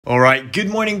Alright, good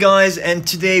morning guys, and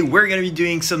today we're gonna be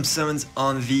doing some summons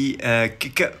on the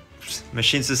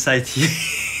Machine Society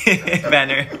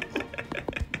banner.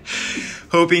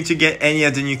 Hoping to get any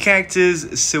of the new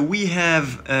characters. So we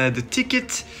have the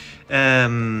ticket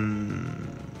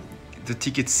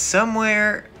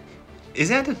somewhere.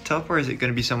 Is it at the top or is it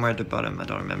gonna be somewhere at the bottom? I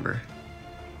don't remember.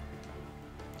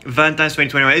 Valentine's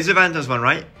 2021, it's the Valentine's one,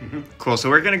 right? Cool, so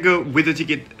we're gonna go with the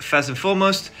ticket first and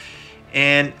foremost,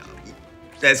 and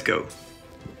let's go.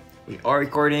 We are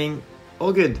recording.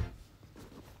 All good.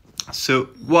 So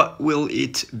what will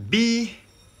it be?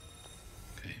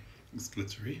 Okay, it's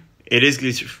glittery. It is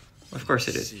glittery. Of course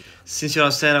it is. Since you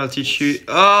understand, I'll teach you.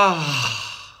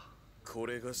 Oh,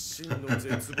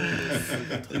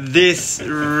 this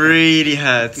really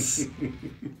hurts.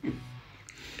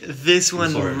 This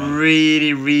one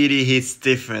really hits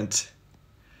different.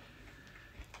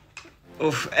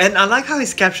 Oof. And I like how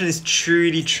his caption is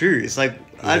truly true. It's like,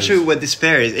 I'll show you what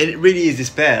despair is. It really is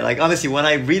despair. Like, honestly, when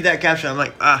I read that caption, I'm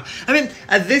like, ah. I mean,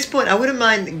 at this point, I wouldn't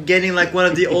mind getting like one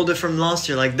of the older from last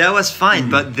year. Like, that was fine.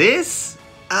 But this,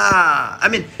 I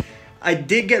mean, I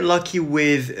did get lucky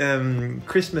with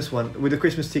Christmas one, with the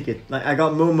Christmas ticket. Like, I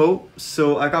got Momo,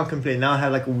 so I can't complain. Now I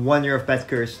have like 1 year of bad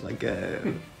curse. Like,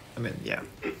 I mean, yeah.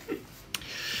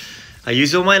 I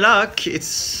use all my luck.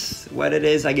 It's what it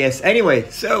is, I guess. Anyway,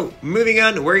 so moving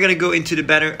on, we're gonna go into the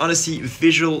banner. Honestly,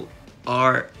 visual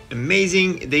are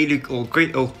amazing. They look all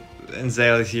great. Oh, and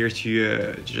Zale is here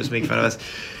to just make fun of us.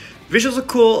 Visuals are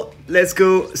cool. Let's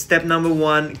go. Step number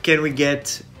one. Can we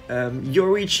get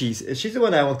Yorichi? She's the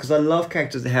one I want because I love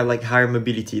characters that have like higher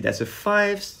mobility. That's a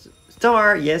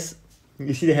 5-star. Yes.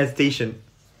 You see the hesitation.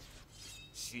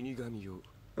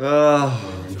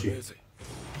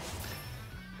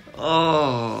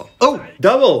 Oh,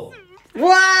 double.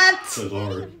 What? So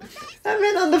hard. I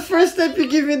mean, on the first step you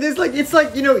give me this, like, it's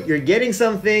like, you know, you're getting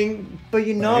something, but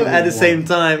you're not at the same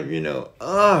time, you know.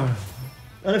 Oh,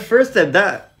 on the first step,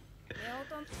 that.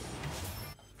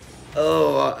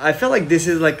 Oh, I felt like this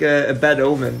is like a bad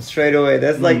omen straight away.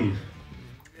 That's like,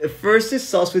 first it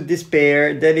starts with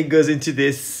despair, then it goes into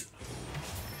this.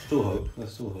 Still hope.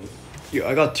 That's still hope. Yo,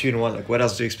 I got 2 in 1. Like, what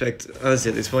else do you expect? Honestly,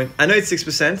 at this point, I know it's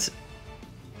 6%.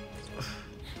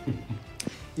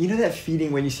 You know that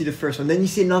feeling when you see the first one, then you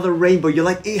see another rainbow, you're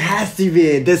like, it has to be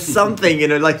it. There's something, you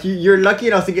know, like you're lucky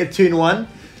enough to get 2 in 1,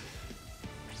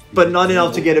 but not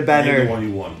enough to get a banner. The one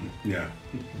you want, yeah.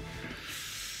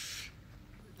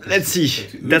 Let's see.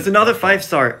 That's another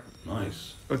 5-star.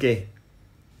 Nice. Okay.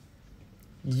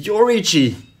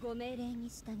 Yorichi.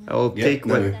 I'll take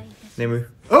one. Nemu.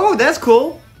 Oh, that's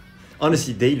cool.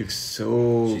 Honestly, they look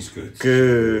so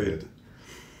good.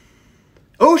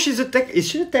 Oh, she's a tech. Is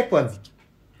she a tech one?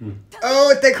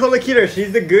 Oh, Tech Holy Killer,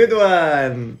 she's the good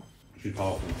one. She's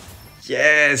powerful.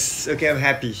 Yes. Okay, I'm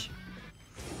happy.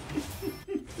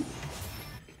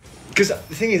 Because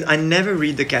the thing is, I never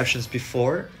read the captions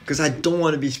before because I don't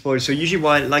want to be spoiled. So usually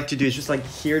what I like to do is just like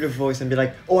hear the voice and be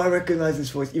like, oh, I recognize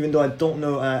this voice, even though I don't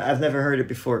know, I've never heard it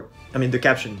before. I mean, the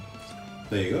caption.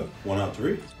 There you go. 1 out of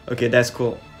 3. Okay, that's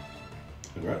cool.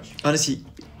 Congrats. Honestly,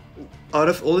 out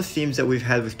of all the themes that we've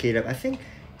had with Caleb, I think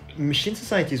Machine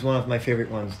Society is one of my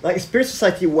favorite ones. Like, Spirit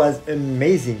Society was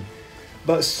amazing,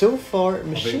 but so far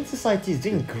Machine Society is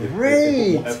doing great.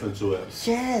 They put more effort into it.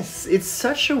 Yes, it's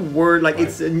such a word. Like,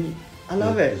 it's I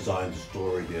love it. The design, the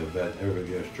story, the event,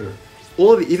 everything. Yeah, sure.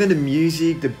 All of it, even the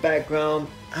music, the background.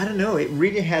 I don't know. It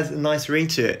really has a nice ring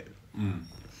to it.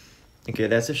 Okay,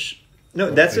 that's a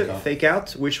no. That's a fake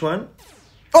out. Which one?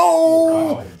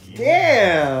 Oh, wow.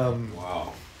 Damn!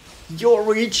 Wow.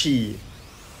 Yorichi.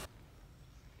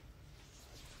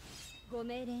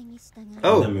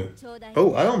 Oh,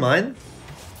 I don't mind.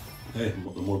 Hey,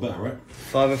 the more better, right?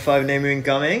 5 of 5 name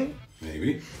incoming.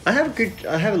 Maybe. I have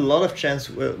a lot of chance,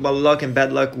 well, luck and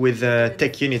bad luck with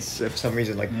tech units for some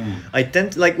reason. Like, I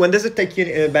tend to, like, when there's a tech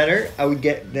unit in a banner, I would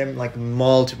get them like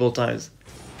multiple times.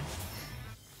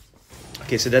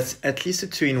 Okay, so that's at least a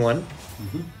 2 in 1.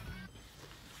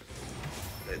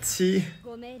 Let's see.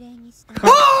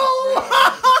 Oh!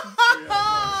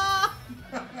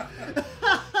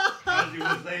 As you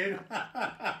were saying.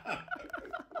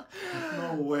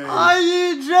 No way. Are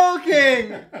you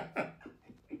joking?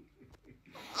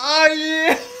 Are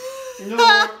you? You know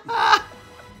what?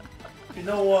 You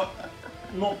know what?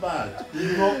 Not bad.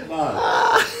 Not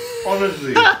bad.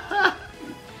 Honestly.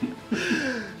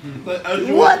 But as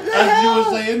you were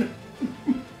saying.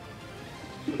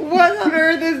 What on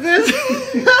earth is this?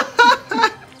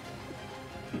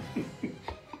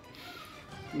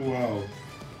 Wow.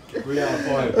 3 out of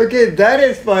 5. Okay, that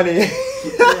is funny.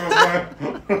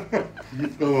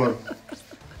 Keep going.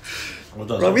 What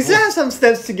does Bro, we still have some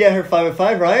steps to get her 5 of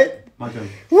 5, right? My turn.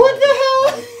 What the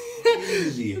hell?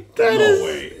 Easy. That No is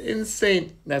way.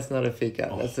 insane. That's not a fake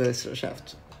out. Oh. That's a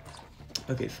shaft.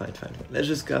 Okay, fine. Let's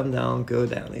just calm down, go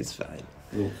down. It's fine.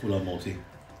 We'll full on multi.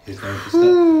 He's going for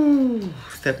step.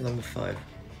 Step number 5.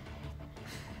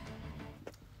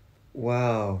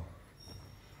 Wow.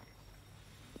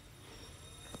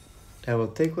 I will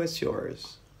take what's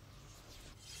yours.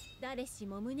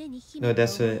 No,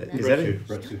 that's a. Is that it?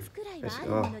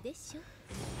 Oh.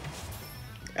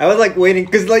 I was like waiting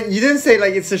because like you didn't say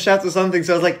like it's a shaft or something,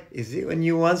 so I was like, is it a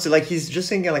new one? So like he's just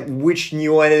saying like which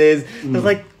new one it is. I was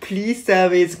like, please tell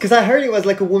me it's because I heard it was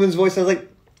like a woman's voice. I was like,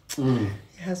 it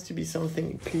has to be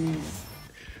something, please.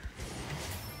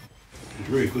 She's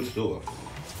really good still.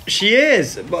 She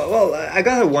is, but well, I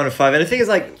got her 1 of 5, and the thing is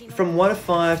like from 1 of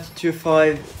 5 to 2 of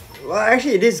 5. Well,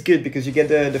 actually, it is good because you get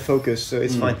the focus, so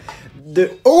it's fine.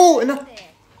 No,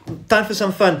 time for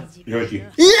some fun. Yoshi.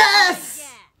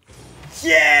 Yes!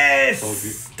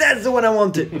 Yes! That's the one I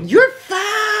wanted. You're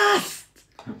fast!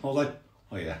 I was like,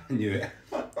 oh yeah, I knew it.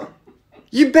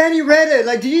 You barely read it.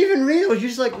 Like, did you even read it, or did you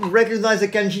just like recognize the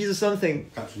kanjis or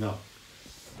something? Catching up.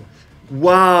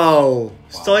 Wow.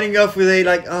 Starting off with a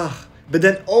like, but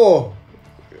then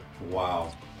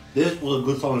Wow. This was a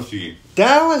good summons to you.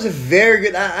 That was a very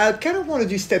good. I kind of want to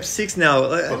do step 6 now.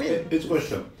 I mean, it's a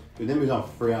question. Your name is now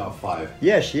 3 out of 5.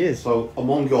 Yeah, she is. So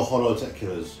among your holo tech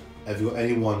killers, have you got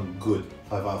anyone good?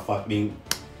 5 out of 5. I mean,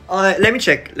 let me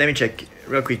check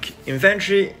real quick.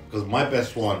 Inventory. because my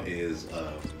best one is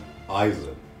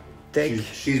Aizen. Deck.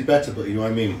 She's better, but you know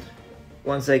what I mean.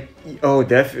 One sec. Oh,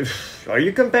 are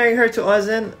you comparing her to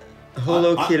Aizen?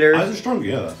 Holo killer. Aizen's stronger,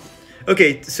 yeah.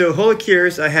 Okay, so holo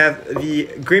killers. I have the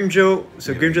Grimjo.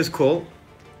 So Grimjo's cool.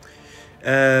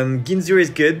 Ginzu is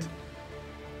good.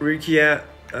 Rukia.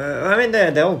 I mean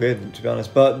they're all good to be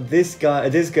honest. But this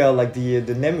girl, like the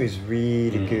Nemu is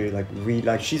really good.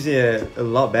 Like she's a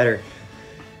lot better.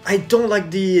 I don't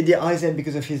like the Aizen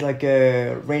because of his like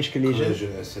range collision.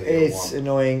 It's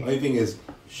annoying. The only thing is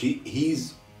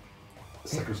he's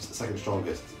second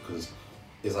strongest because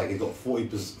it's like he's got 40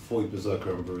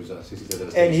 berserker and bruiser, 60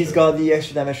 devastation. And he's got the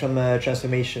extra damage from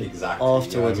transformation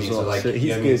afterwards as well. So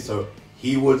he's good. So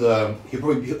he would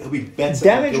he'll be better.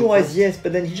 Damage wise, yes,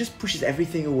 but then he just pushes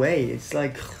everything away. It's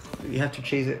like you have to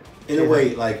chase it. In a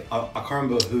way, like I can't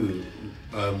remember who.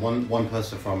 One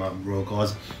person from Royal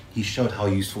Guards, he showed how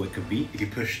useful it could be if you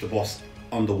push the boss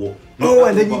on the wall. Oh,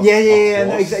 and then no,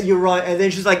 exactly, you're right. And then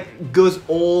it just like goes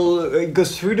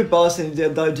through the boss and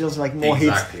deals like more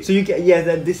hits. So you get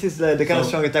then this is the kind of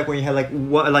strong attack when you have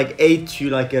like 8 to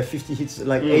like 50 hits,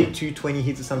 like 8 to 20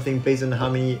 hits or something based on how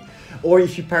many, or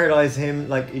if you paralyze him,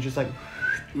 like you just like.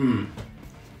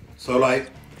 So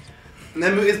like.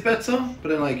 Nemu is better, but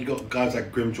then like you got guys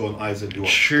like Grimjaw and Aizen who are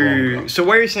stronger. So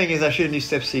what you're saying is I shouldn't do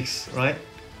step 6, right?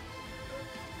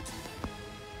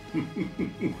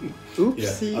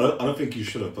 Oopsie. Yeah, I don't think you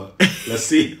should have, but let's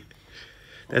see.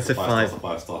 That's a 5. That's a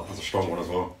 5-star. That's a strong one as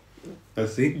well.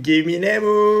 Let's see. Give me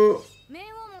Nemu.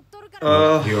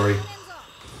 Fury.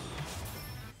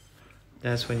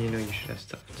 That's when you know you should have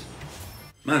stopped.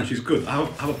 Man, she's good. How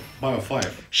about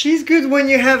 5? She's good when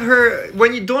you have her.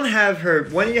 When you don't have her.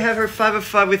 When you have her 5 of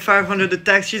 5 with 500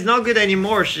 attacks, she's not good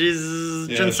anymore. She's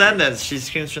transcendence. She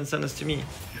screams transcendence to me.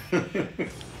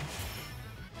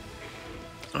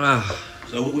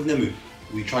 So with Nemu,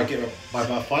 we try to get her 5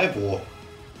 out of 5 or?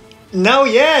 No,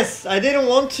 yes. I didn't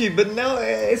want to, but now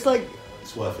it's like.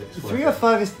 It's worth it. 3 of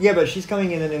 5 is but she's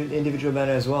coming in an individual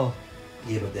banner as well.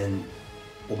 Yeah, but then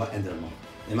what about end of the month?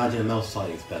 Imagine a Mel side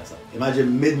is better.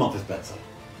 Imagine mid-month is better.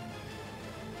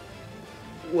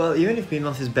 Well, even if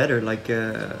mid-month is better, like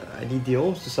I need the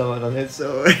orbs to summon on it,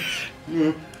 so.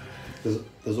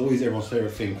 There's always everyone's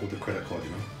favorite thing called the credit card, you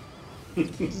know.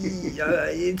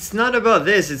 It's not about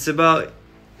this. It's about.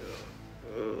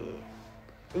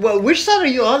 Well, which side are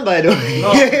you on, by the way? No,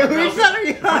 which side are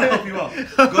you on? I'll help you out.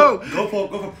 Go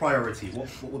for priority. What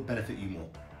would benefit you more?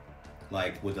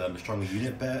 Like would a stronger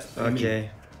unit bet? Okay.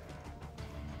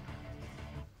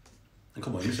 And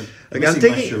come on, listen. Okay, I'm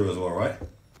taking Shura as well, right?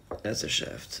 That's a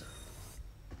shaft.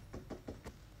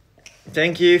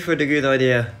 Thank you for the good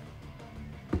idea.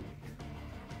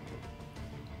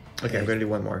 Okay, I'm gonna do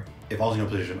one more. If I was in your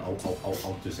position, I'll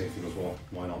do the same thing as well.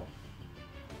 Why not?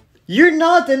 You're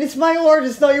not, and it's my orbs.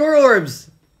 It's not your orbs.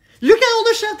 Look at all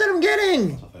the shaft that I'm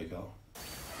getting. That's a fake out.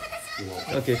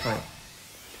 Okay, fine.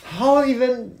 How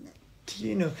even do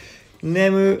you know?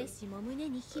 Nemu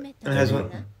has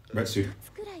one. Retsu.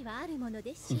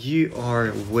 You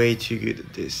are way too good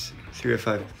at this. 3 of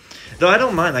 5. Though I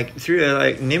don't mind. Like 3,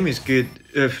 like Nemu is good.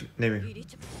 Nemu.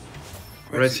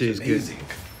 Retsu is good.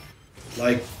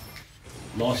 like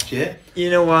last year. You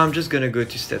know what? I'm just gonna go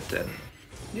to step 10.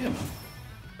 Yeah, man.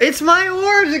 It's my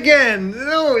orbs again!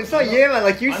 No, it's not yeah, man.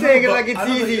 Like, you're saying it like it's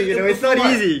easy, you know? It's not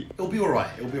easy. It'll be alright.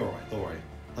 It'll be alright. Don't worry.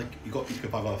 Like, you got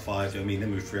 5 out of 5, you know what I mean?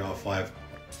 Then move 3 out of 5.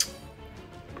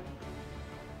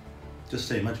 Just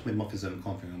say, imagine with Muffins and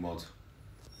Confident mods.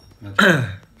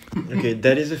 Okay,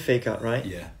 that is a fake out, right?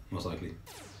 Yeah, most likely.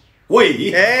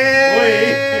 Wait!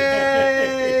 Hey!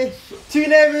 2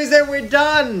 Nemus and we're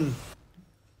done!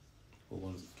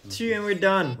 2 and we're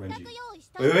done.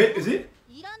 Wait, is it?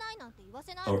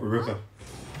 Oh, Ruka.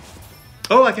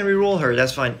 Oh, I can reroll her,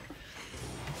 that's fine.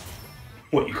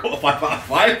 What, you got a 5 out of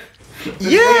 5?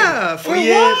 Yeah! For a while!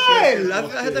 Yes,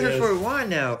 I've had her for a while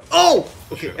now. Oh!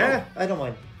 Okay, Sure. I don't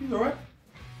mind. He's alright.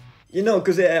 You know,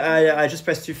 because I just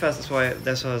pressed too fast,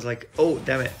 that's why I was like, oh,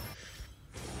 damn it.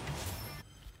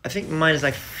 I think mine is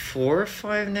like 4 or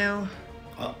 5 now.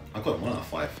 I got 1 out of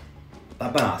 5.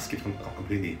 That bad, I skipped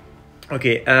completely.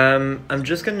 Okay, I'm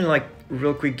just gonna like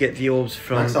real quick get the orbs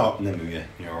from... Max out, Nemu, yeah,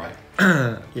 you're alright.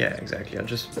 Yeah, exactly, I'll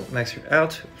just max her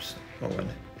out. Oops, wrong one.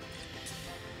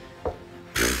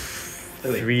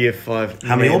 3 of 5.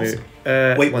 How many orbs?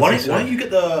 Wait, why 1, 6, don't you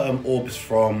get the orbs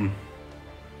from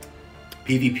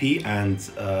PvP and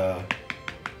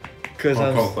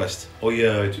Conquest? Oh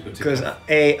yeah, because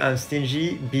A, I'm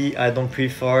stingy. B, I don't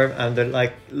pre-farm. I'm the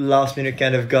like last minute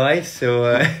kind of guy.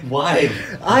 So why?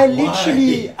 I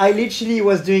literally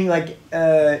was doing like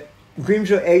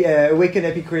Grimjaw Awaken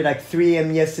Epic Raid like 3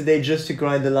 AM yesterday just to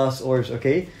grind the last orbs.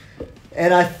 Okay,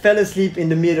 and I fell asleep in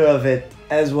the middle of it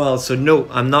as well. So no,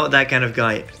 I'm not that kind of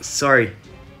guy. Sorry.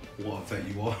 What I bet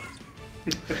you are.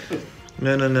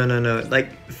 No.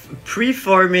 Like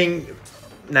pre-farming.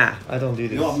 Nah, I don't do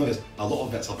this. You know what I've noticed? A lot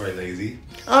of vets are very lazy.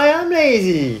 I am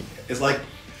lazy. It's like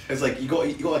you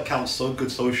got accounts so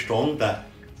good, so strong that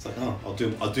it's like, oh, I'll do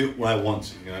it when I want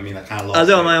to. You know what I mean? I kind of. I'll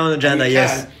do it on my own agenda.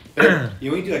 Yes.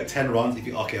 You only do like 10 runs. If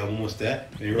you okay, I'm almost there.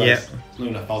 And you realize it's not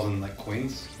even 1,000 like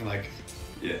coins. And like,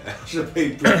 yeah, I should have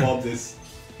paid Bob this.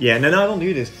 Yeah, no, I don't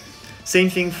do this. Same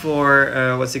thing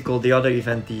for what's it called? The other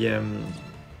event, the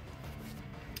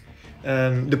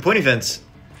point events.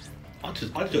 I do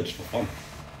it just for fun.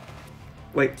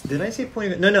 Wait, did I say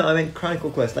point event? No, I meant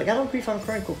Chronicle Quest. Like, I don't pre-farm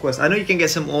Chronicle Quest. I know you can get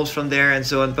some orbs from there and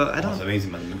so on, but I don't... It's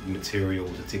amazing, man. The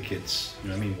materials, the tickets, you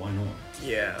know what I mean? Why not?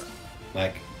 Yeah.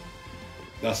 Like,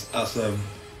 that's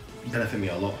benefit me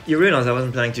a lot. You realize I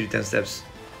wasn't planning to do 10 steps.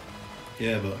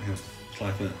 Yeah, but it's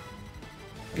life, isn't it?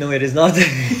 No, it is not.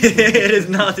 It is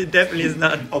not. It definitely is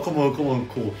not. Oh, come on,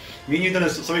 cool. Me and you've done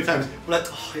it so many times. We're like,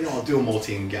 oh, you know, I'll do a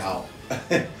multi and get out.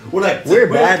 we're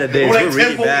bad at this. We're like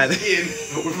really bad.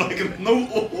 With like no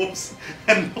orbs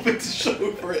and nothing to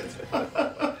show for it.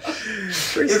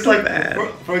 It's like, bad.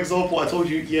 For example, I told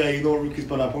you, yeah, you know, Rookie's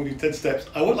but I probably 10 steps.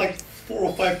 I went like 4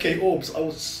 or 5k orbs.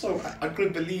 I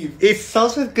couldn't believe. It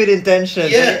starts with good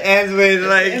intentions. Yeah. And it ends with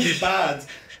like. It ends bad.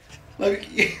 Like.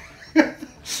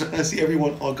 I see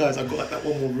everyone. Oh, guys, I've got like that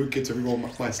one more rookie to reroll my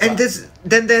stats. And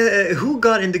then who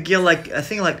got in the guild? Like I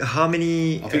think like how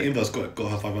many? I think Inver's got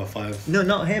her 5 out of 5. No,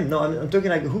 not him. No, I'm talking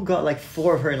like who got like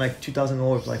 4 of her in like 2,000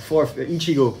 orbs, like 4 of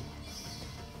Ichigo.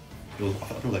 I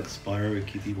thought like Spyro,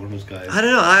 Kitty, one of those guys. I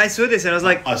don't know. I saw this and I was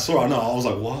like, I saw it. No, I was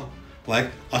like, what?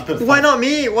 Like I spent. Why not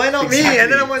me? Why not me?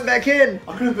 And then I went back in.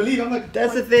 I couldn't believe. I'm like,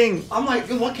 that's the thing. I'm like,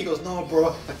 you're lucky. He goes, no, bro.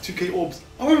 Like 2k orbs.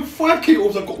 I went 5k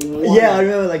orbs. I got 1. Yeah, I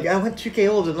remember. Like I went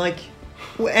 2k orbs. I'm like,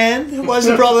 and what's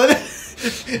the problem?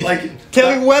 Like,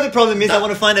 tell me where the problem is. I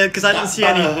want to find it because I didn't see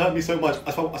any. That hurt me so much.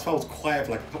 That's why I was quiet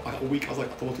for like a week. I was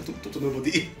like, I don't want to talk to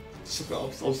nobody.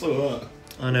 I was so hurt.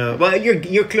 I know. Well,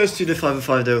 you're close to the 5 of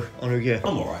 5 though on Rukia.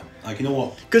 I'm alright. Like, you know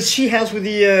what? Because she helps with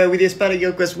the Espada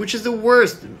Guild quest, which is the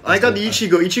worst. I got the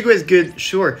Ichigo. Ichigo is good,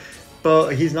 sure,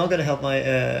 but he's not gonna help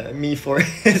my me for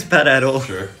Espada at all.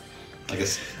 Sure. I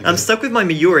guess. I'm stuck with my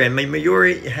Mayuri, and my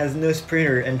Mayuri has no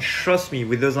sprinter. And trust me,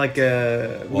 with those like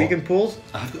weekend pulls.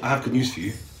 I have good news for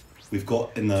you. We've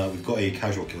got a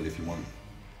casual guild if you want.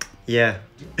 Yeah.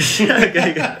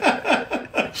 Okay.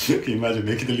 Can you imagine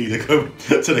making the leader go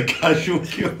to the casual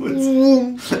guild?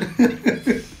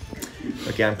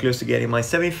 Okay, I'm close to getting my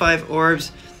 75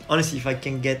 orbs. Honestly, if I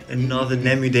can get another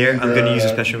Nemu there, I'm gonna use a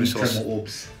special resource. 10 more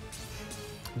orbs.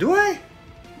 Do I?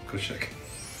 Go check.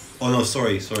 Oh no,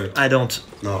 sorry. I don't.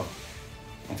 No.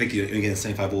 I'm thinking you're getting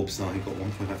 75 orbs now. You got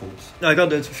 1.5 orbs. No, I got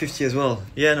the 50 as well.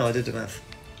 Yeah, no, I did the math.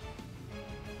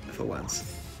 For once.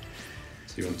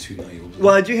 So you're on 290 orbs.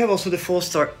 Well, I do have also the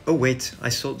 4-star. Oh wait, I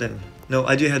sold them. No,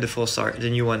 I do have the 4-star, the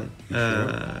new one.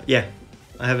 Sure? Yeah,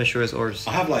 I have Insurance orbs.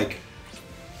 I have like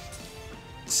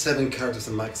 7 characters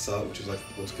to max out, which is like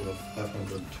altogether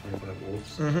 525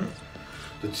 orbs. Mm-hmm.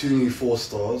 The 2 new 4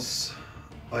 stars.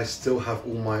 I still have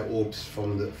all my orbs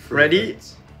from the... Ready?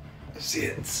 That's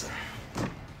it.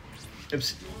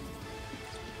 Oops.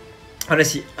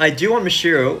 Honestly, I do want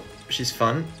Mishiro. She's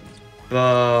fun.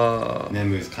 But...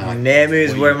 Nemu is kind of... Nemu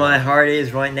is where my heart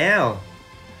is right now.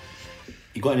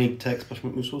 You got any tech special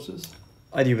move sources?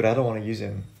 I do, but I don't want to use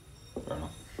him. Fair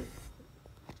enough.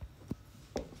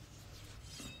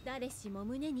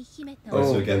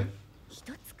 Oh. So again.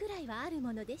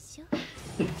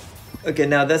 Okay,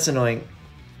 now that's annoying.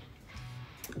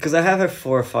 Because I have her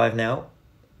 4 or 5 now.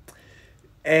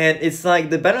 And it's like,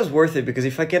 the battle's worth it, because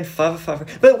if I get 5 or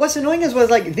 5... But what's annoying as well is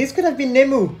like, this could have been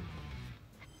Nemu.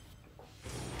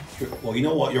 Well, you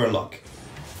know what? You're in luck.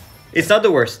 It's not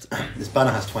the worst. This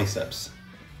banner has 20 steps.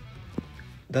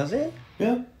 Does it?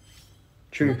 Yeah.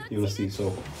 True. You want to see,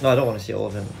 so... No, I don't want to see all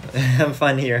of them. I'm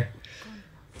fine here.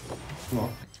 Come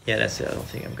on. Yeah, that's it. I don't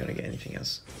think I'm gonna get anything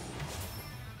else.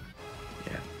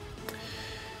 Yeah.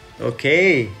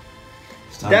 Okay.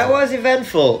 That was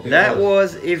eventful. That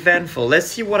was eventful. Let's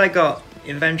see what I got.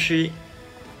 Inventory.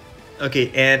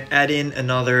 Okay, and add in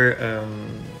another...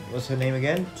 what's her name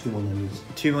again? 2 more Nemus.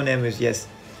 2 more Nemus, yes.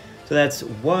 So that's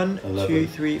 1, 11. 2,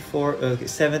 3, 4, okay,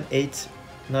 7, 8,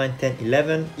 9, 10,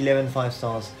 11. 11 5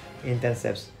 stars in 10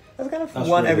 steps. That's kind of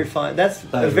one really every good. 5. That's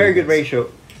That a is very really good good. ratio.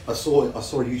 I saw a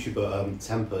YouTuber,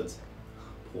 Tempered.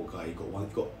 Poor guy, he got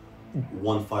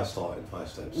one 5-star in 5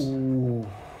 steps. Ooh.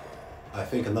 I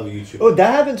think another YouTuber... Oh,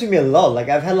 that happened to me a lot. Like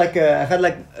I've had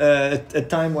a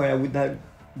time where I would not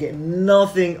get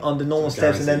nothing on the normal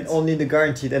steps and then only the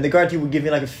guaranteed. And the guaranteed would give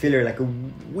me like a filler, like a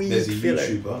weak There's a filler.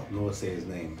 YouTuber, I'm not gonna say his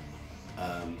name.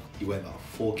 He went about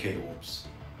 4K orbs.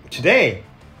 Today?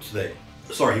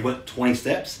 Sorry, he went 20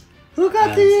 steps. Who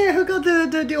got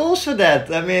the also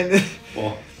that? I mean,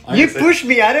 Well, you pushed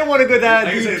me. I didn't want to go that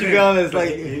deep, to be honest.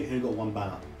 Like, he got 1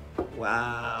 banner.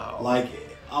 wow. Like,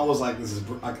 I was like, this is.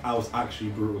 I was actually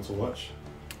brutal to watch.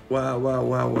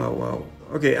 Wow.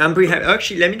 Okay, I'm pretty happy.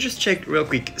 Actually, let me just check real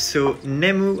quick. So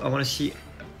Nemu, I want to see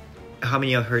how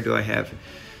many of her do I have.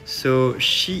 So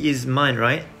she is mine,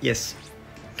 right? Yes.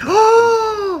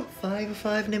 Oh, 5 of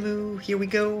 5 Nemu. Here we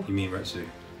go. You mean Retsu?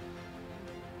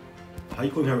 How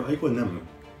you calling her? How you calling Nemu?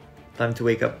 Time to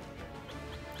wake up.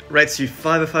 Retsu,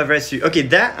 5 of 5 Retsu. Okay,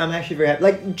 that I'm actually very happy.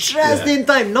 Like just in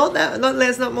time, not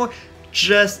less, not more.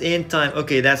 Just in time.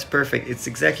 Okay, that's perfect. It's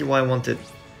exactly what I wanted.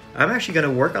 I'm actually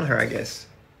gonna work on her, I guess.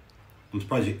 I'm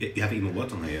surprised you haven't even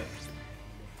worked on her yet.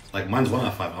 Like mine's 1 out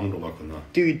of 5. I'm gonna work on her.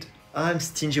 Dude, I'm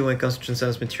stingy when it comes to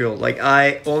Transcendence material. Like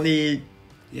I only.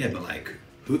 Yeah, but like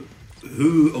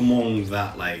who among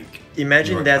that like?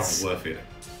 Imagine that's worth it.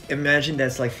 Imagine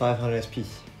that's like 500 SP.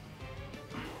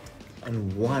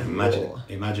 And one.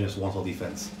 Imagine it's 1-star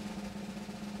defense.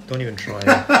 Don't even try.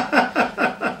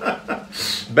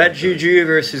 Bad Juju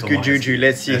versus good Juju.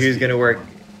 Let's see who's gonna work.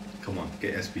 Come on,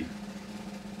 get SP.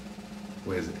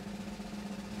 Where is it?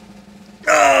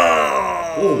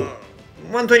 Oh!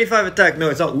 125 attack. No,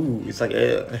 it's not. Ooh, it's like.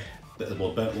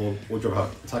 What your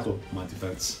attack or my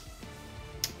defense?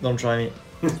 Don't try me.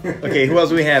 Okay, who else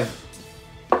do we have?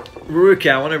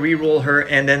 Ruruka, I want to re-roll her,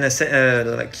 and then like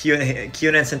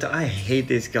Kyonen Center. I hate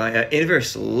this guy.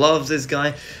 Inverse loves this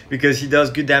guy because he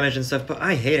does good damage and stuff, but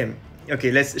I hate him.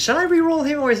 Okay, shall I re-roll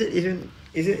him, or is it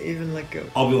even like?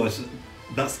 I'll be honest.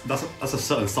 That's a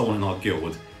certain someone in our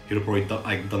guild. He'd have probably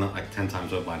done it like 10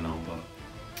 times over by now, but.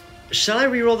 Shall I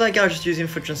re-roll that guy or just use him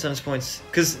for Transcendence points?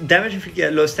 Because damage if you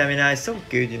get low stamina is so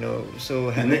good, you know.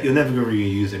 So you're never going to really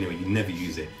use it anyway. You never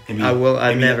use it. I will.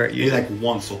 I never use it. Like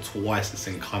once or twice the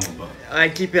Senkaimon, but I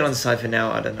keep it on the side for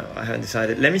now. I don't know. I haven't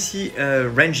decided. Let me see.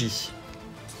 Renji.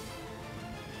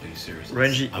 Are you serious?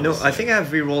 Renji. No, I think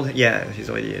I've re-rolled. Yeah, he's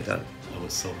already done. I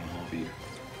would sell him half you.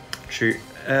 True.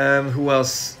 Who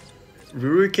else?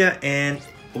 Ruruka and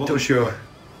Toshio.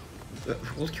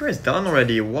 Volkira is done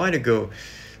already a while ago.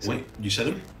 So, wait, you said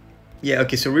him? Yeah,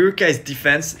 okay, so Ruruka is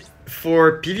defense.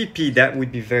 For PvP, that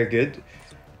would be very good.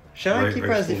 Shall I keep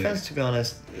her as defense, to be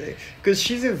honest? Because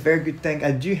she's a very good tank.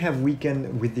 I do have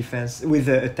weaken with defense, with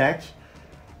attack.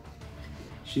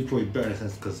 She's probably better in a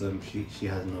sense because she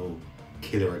has no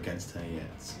killer against her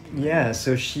yet. Yeah,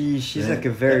 so she's like a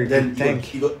very good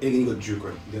tank. You got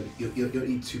Juker. You don't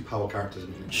need 2 power characters.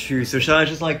 True, so shall I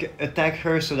just like attack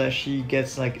her so that she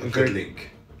gets like a good link?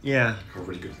 Yeah. A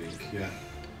really good link, yeah.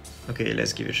 Okay,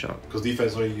 let's give it a shot. Because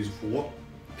defense only used for what?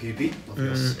 PvP?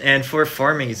 And for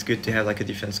farming, it's good to have like a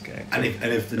defense character. And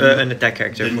if an attack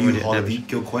character. The new Holiday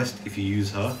Kill quest, if you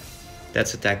use her.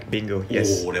 That's attack, bingo,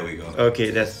 yes. Oh, there we go. Okay,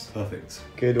 that's perfect.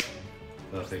 Good.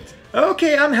 Perfect.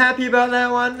 Okay, I'm happy about that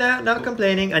one. Not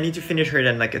complaining. I need to finish her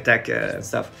then, like attack and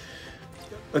stuff.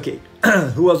 Okay,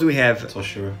 who else do we have?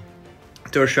 Toshiro.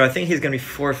 Torture, I think he's gonna be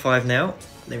 4 or 5 now.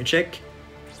 Let me check.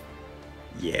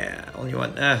 Yeah, only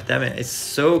one. Ah, damn it, it's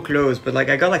so close. But like,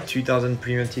 I got like 2,000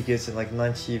 premium tickets and like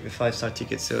 90 5-star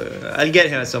tickets, so I'll get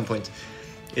him at some point.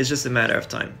 It's just a matter of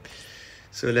time.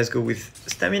 So let's go with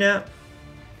stamina.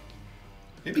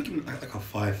 Maybe give him like a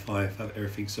 5-5, have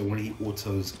everything. So when he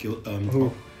autos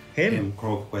Who? Him?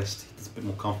 Choral Quest, it's a bit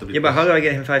more comfortable. Yeah, but how do I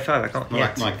get him 5-5? I can't. No,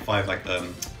 like 5, like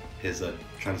his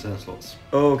transcend slots.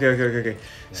 Oh, okay. Yeah.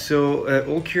 So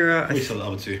Okura. We saw the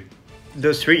other 2.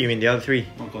 Those 3, you mean the other 3?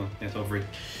 Not gone. Yeah, it's all 3.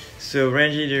 So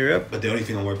Ranji, you're up. But the only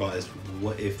thing I'm worried about is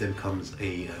what if there becomes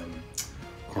a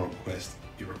Choral Quest?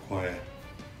 You require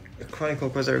A Chronicle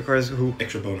Quest that requires who?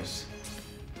 extra bonus.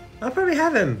 I'll probably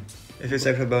have him if it's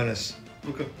extra bonus.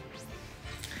 Okay.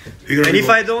 And if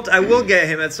I don't, I will get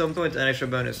him at some point an extra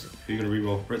bonus. Who are you gonna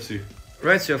reroll? Retsu.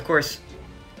 Retsu, of course.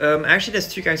 Actually, there's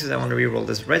 2 characters I want to reroll.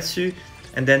 There's Retsu,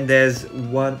 and then there's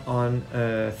one on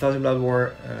Thousand Blood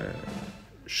War,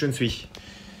 Shunsui.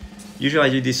 Usually I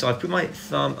do this, so I put my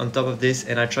thumb on top of this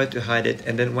and I try to hide it,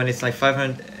 and then when it's like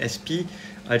 500 SP,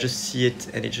 I just see it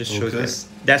and it just shows me.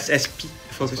 That's SP.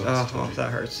 Focus. Oh,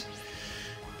 that hurts.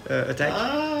 Attack?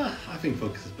 I think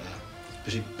Focus is better.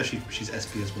 Especially she's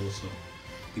SP as well, so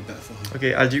be better for her.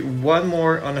 Okay, I'll do one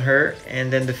more on her,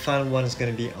 and then the final one is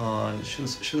gonna be on...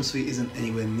 Shunsui isn't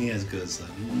anywhere near as good as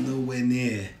that. Nowhere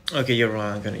near. Okay, you're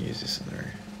right, I'm gonna use this on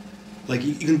her. Like,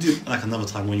 you can do like another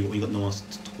time when you got no one else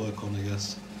to work on, I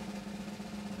guess.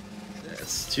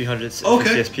 That's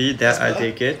 250 SP, that I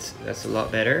take it. That's a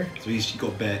lot better. So you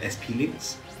got bare SP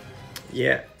links?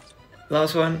 Yeah.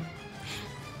 Last one.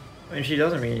 I mean, she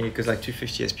doesn't really, because like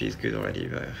 250 SP is good already,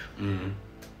 but...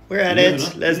 We're at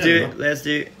it. Let's do it. Let's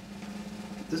do it.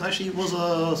 This actually was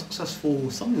a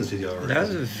successful summons video already. That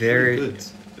was very good.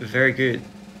 Very good.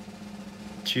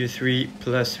 2, 3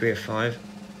 plus 3 or 5.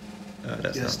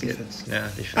 That's not defense. Good. Yeah,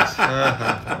 defense.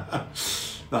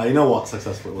 No, you know what?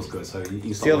 Successful. It was good. So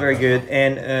you still very good,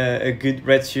 and a good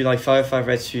Retsu, like 5/5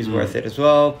 Retsu is worth it as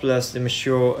well. Plus the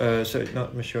Mashio, sorry,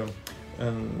 not Mashio.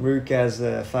 Rook has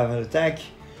 500 attack.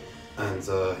 And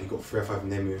you got 3 or 5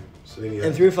 Nemu. So then you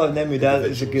and 3 or 5 Nemu, that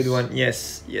is a good one.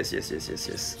 Yes.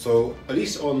 So at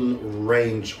least on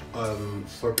range,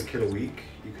 for per kill a week,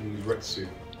 you can use Retsu.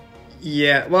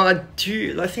 Yeah, well, I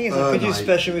think I could use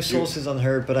special resources on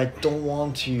her, but I don't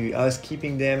want to. I was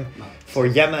keeping them for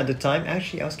Yama at the time.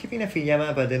 Actually, I was keeping them for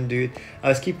Yama, but I didn't do it. I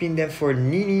was keeping them for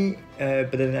Nini,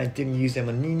 but then I didn't use them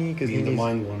on Nini because the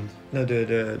mind one. No,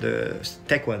 the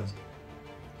tech ones.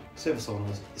 Say for someone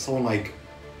else. Someone like,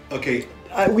 okay.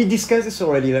 We discussed this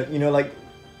already. Like, you know, like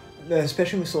the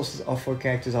special resources of 4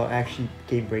 characters are actually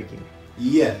game breaking.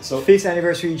 Yeah. So 5th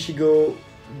anniversary Ichigo.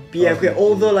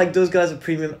 Although like those guys are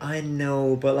premium, I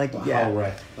know, but like how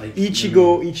rare. Like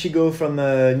Ichigo from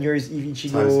New Year's Eve,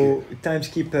 Ichigo, time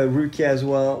skip Rukia as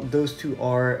well. Those 2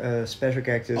 are special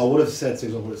characters. I would have said, for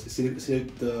example, see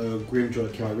the Grimjaw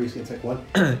that came out recently in Tech 1.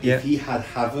 Yeah. If he had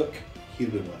Havoc,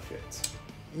 he'd been worth it.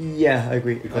 Yeah, I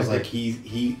agree. Because like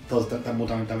he does that more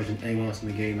damage than anyone else in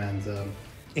the game, and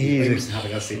he's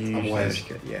Havoc. That's it. Otherwise,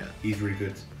 yeah, he's really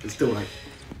good. But still, like.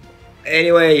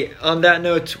 Anyway, on that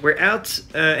note, we're out.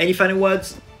 Any final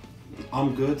words?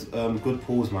 I'm good. Good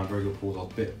pulls, man. Very good pulls. I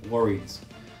was a bit worried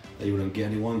that you wouldn't get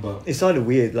anyone, but it sounded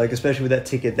weird, like especially with that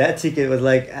ticket. That ticket was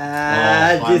like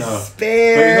despair.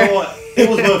 But you know what? It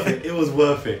was worth it. It was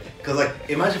worth it. Because like,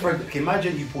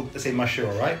 imagine you pulled, let's say,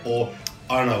 Mashiro, right? Or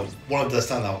I don't know, one of the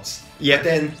standouts. Yeah. But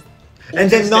then.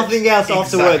 And then nothing else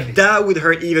afterward. That would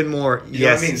hurt even more. You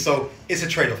know what I mean? So it's a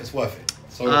trade-off. It's worth it.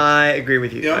 So I agree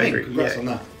with you. You know what I mean? Agree. Congrats on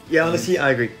that. Yeah, honestly,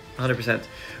 I agree, 100%.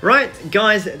 Right,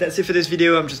 guys, that's it for this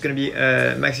video. I'm just gonna be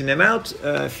maxing them out,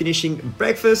 finishing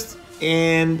breakfast,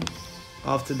 and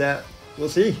after that, we'll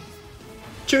see.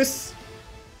 Tschüss!